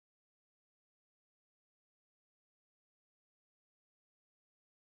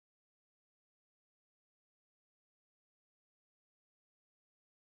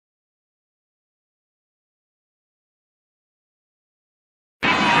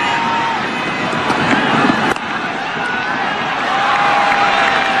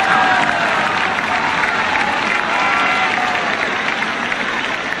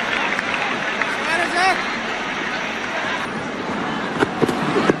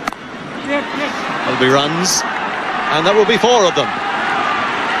be runs, and that will be 4 of them.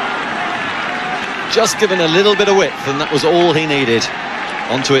 Just given a little bit of width, and that was all he needed.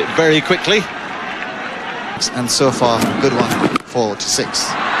 Onto it very quickly. And so far, good one, 4 to 6.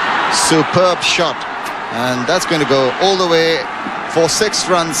 Superb shot, and that's going to go all the way for 6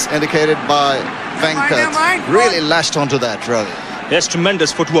 runs, indicated by Venkat. Really lashed onto that, Ravi. Yes,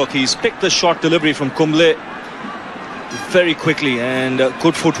 tremendous footwork. He's picked the short delivery from Kumble very quickly, and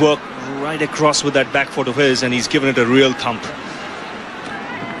good footwork right across with that back foot of his, and he's given it a real thump.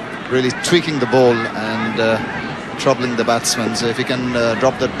 Really tweaking the ball and troubling the batsman. So if he can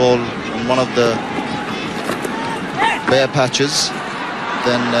drop that ball on one of the bare patches,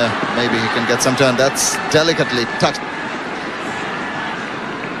 then maybe he can get some turn. That's delicately tucked.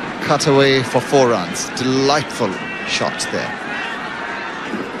 Cut away for 4 runs. Delightful shot there.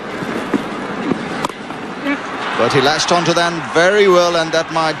 But he lashed onto that very well, and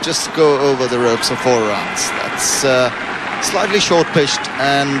that might just go over the ropes for 4 runs. That's slightly short-pitched,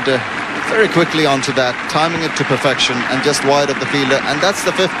 and very quickly onto that, timing it to perfection, and just wide of the fielder. And that's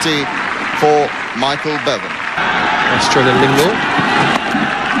the 50 for Michael Bevan. Australian lingo.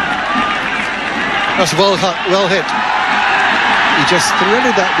 That's well hit. He just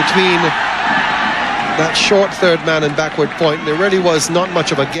threaded that between that short third man and backward point. There really was not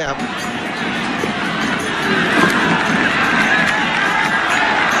much of a gap.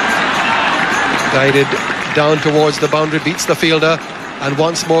 Guided down towards the boundary, beats the fielder, and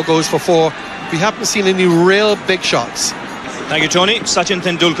once more goes for 4. We haven't seen any real big shots. Thank you, Tony. Sachin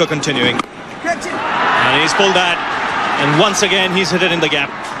Tendulkar continuing. And he's pulled that, and once again he's hit it in the gap.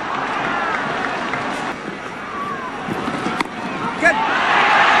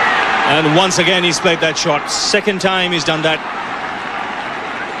 And once again he's played that shot. Second time he's done that,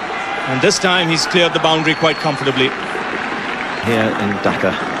 and this time he's cleared the boundary quite comfortably. Here in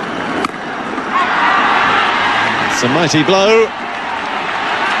Dhaka. It's a mighty blow,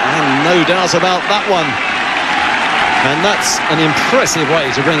 and no doubt about that one. And that's an impressive way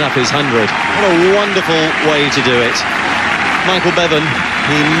to bring up his 100. What a wonderful way to do it. Michael Bevan,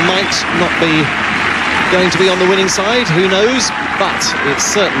 he might not be going to be on the winning side, who knows, but it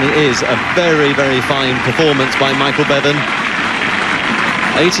certainly is a very, very fine performance by Michael Bevan.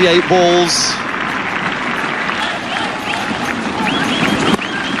 88 balls.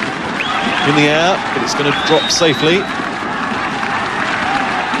 In the air, but it's going to drop safely.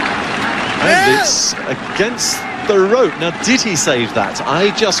 And it's against the rope. Now, did he save that? I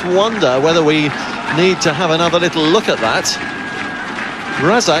just wonder whether we need to have another little look at that.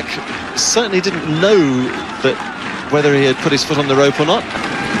 Razak certainly didn't know that whether he had put his foot on the rope or not.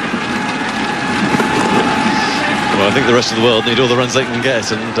 Well, I think the rest of the world need all the runs they can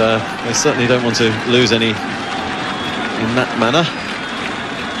get, and they certainly don't want to lose any in that manner.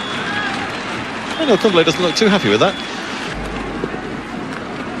 I know Kumble doesn't look too happy with that.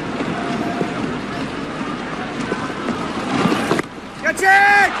 Catch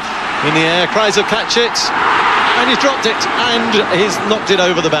it! In the air, cries of catch it, and he's dropped it, and he's knocked it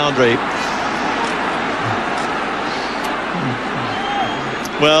over the boundary.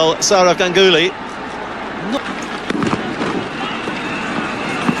 Well, Sourav Ganguly,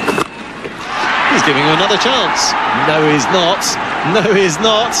 he's giving him another chance. No, he's not. No, he's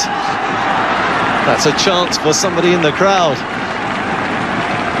not. That's a chance for somebody in the crowd.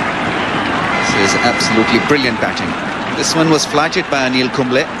 This is absolutely brilliant batting. This one was flighted by Anil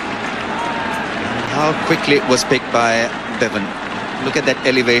Kumble. How quickly it was picked by Bevan. Look at that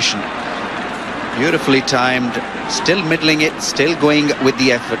elevation. Beautifully timed, still middling it, still going with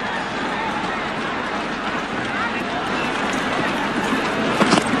the effort.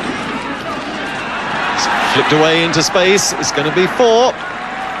 It's flipped away into space. It's going to be 4.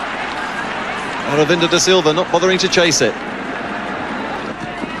 Aravinda de Silva not bothering to chase it.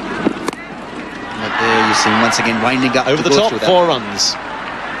 But there you see him once again winding up over the top, 4 runs.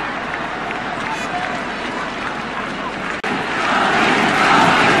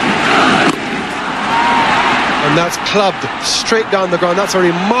 And that's clubbed straight down the ground. That's a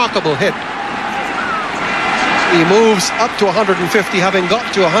remarkable hit. He moves up to 150, having got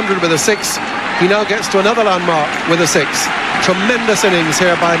to 100 with a 6. He now gets to another landmark with a 6. Tremendous innings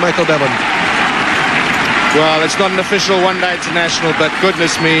here by Michael Bevan. Well, it's not an official one-day international, but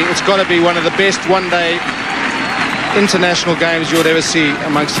goodness me, it's got to be one of the best one-day international games you would ever see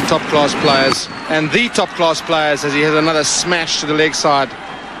amongst the top-class players. And the top-class players, as he has another smash to the leg side.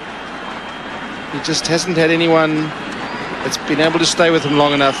 He just hasn't had anyone that's been able to stay with him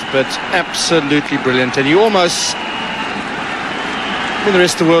long enough, but absolutely brilliant. And you almost, I mean, the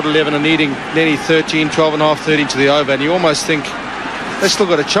rest of the world 11 are needing nearly 13, 12 and a half, 13 to the over, and you almost think They still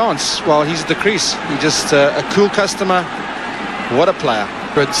got a chance while he's at the crease. He's just a cool customer. What a player.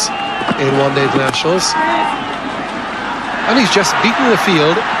 In one-day internationals. And he's just beaten the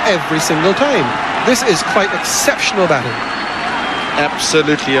field every single time. This is quite exceptional batting.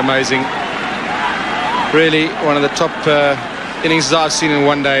 Absolutely amazing. Really one of the top innings I've seen in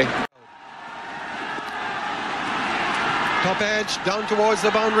one day. Top edge, down towards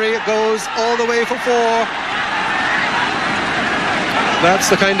the boundary. It goes all the way for 4. That's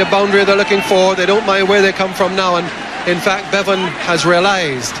the kind of boundary they're looking for. They don't mind where they come from now. And in fact, Bevan has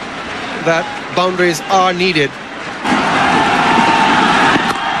realized that boundaries are needed.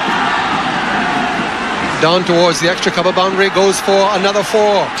 Down towards the extra cover boundary, goes for another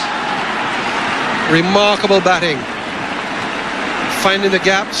 4. Remarkable batting. Finding the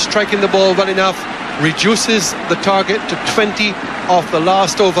gap, striking the ball well enough, reduces the target to 20 off the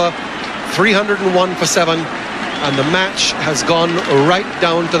last over, 301 for 7, and the match has gone right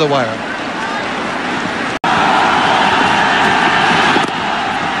down to the wire.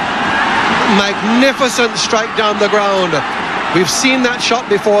 Magnificent strike down the ground. We've seen that shot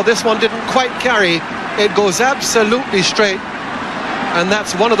before. This one didn't quite carry. It goes absolutely straight, and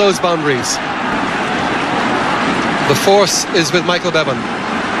that's one of those boundaries. The force is with Michael Bevan.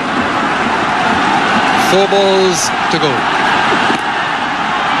 4 balls to go.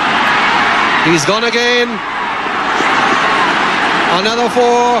 He's gone again. Another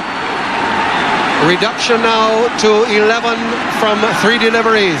 4. Reduction now to 11 from 3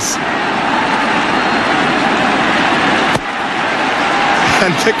 deliveries.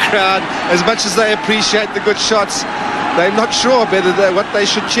 And the crowd, as much as they appreciate the good shots, they're not sure what they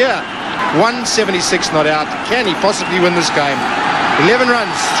should cheer. 176 not out. Can he possibly win this game? 11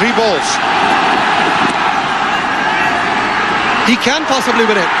 runs, 3 balls. He can possibly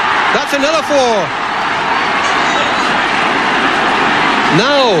win it. That's another 4.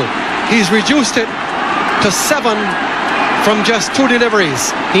 Now he's reduced it to 7 from just 2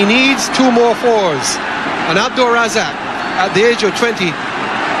 deliveries. He needs 2 more 4s. And Abdur Razak, at the age of 20,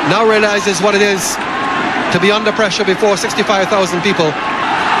 now realizes what it is to be under pressure before 65,000 people.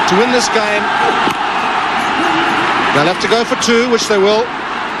 To win this game, they'll have to go for 2, which they will.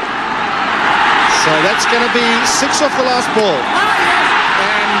 So that's going to be 6 off the last ball.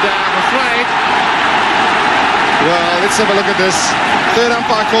 And I'm afraid, well, let's have a look at this. Third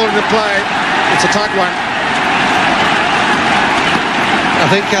umpire calling the play. It's a tight one. I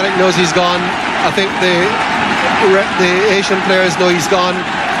think Carrick knows he's gone. I think the Asian players know he's gone.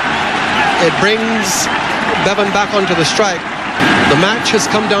 It brings Bevan back onto the strike. The match has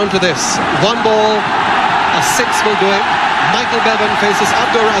come down to this. 1 ball, a 6 will do it. Michael Bevan faces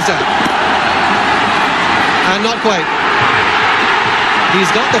Abdur Razak. And not quite. He's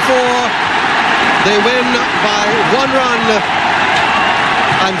got the 4. They win by 1 run.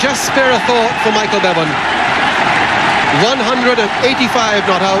 And just spare a thought for Michael Bevan. 185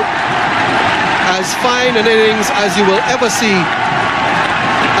 not out. As fine an innings as you will ever see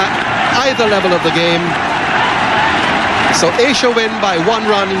at either level of the game. So Asia win by 1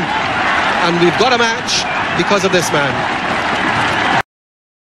 run, and we've got a match because of this man.